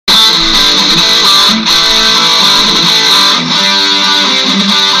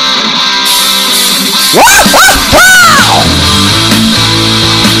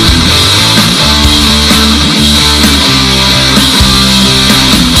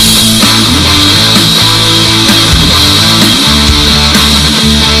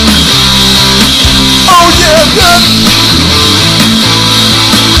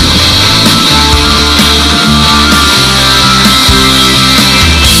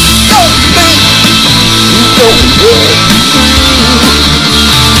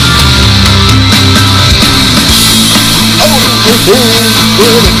everything's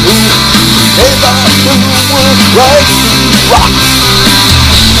gonna move. Never knew was like rock.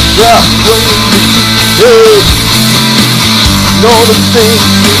 Just when you dead, know the things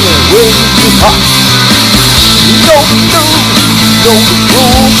way too hot. You don't know the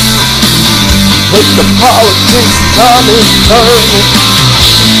rules, but the politics time is turning.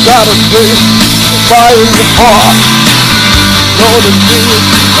 Gotta play fire in the heart. Know the things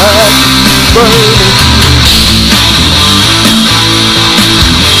that's burning.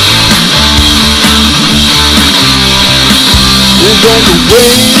 Is on the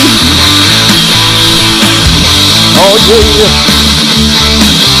way. Oh yeah.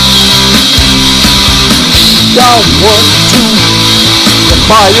 Down 1, 2, the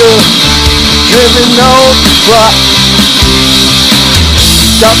fire driven on the track.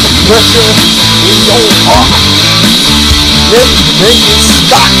 Got the pressure in your heart. Everything is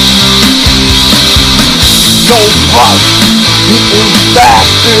stopped. No heart beating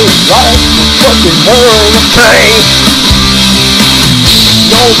faster like a fucking hurricane.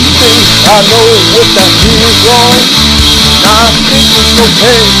 Don't think I know what that is wrong. I think it's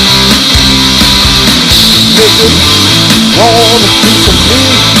okay. Niggas want a piece of me.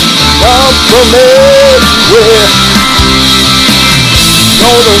 Come from everywhere.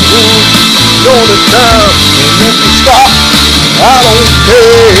 Know the rules, know the time, and if you stop, I don't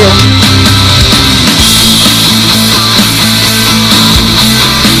care.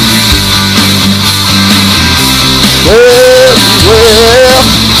 Everywhere.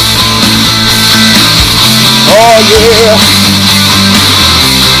 Oh yeah.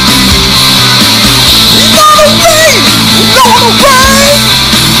 It's gonna rain, it's gonna rain.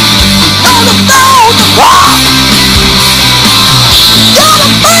 Gonna down the rock. Gotta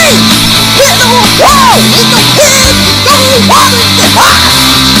rain. Hit the wall, hit the head, go on in the hot.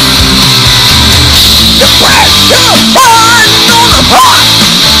 The pressure burning on the heart.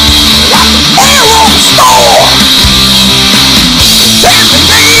 Like the air on the store.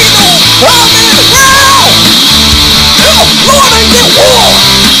 Coming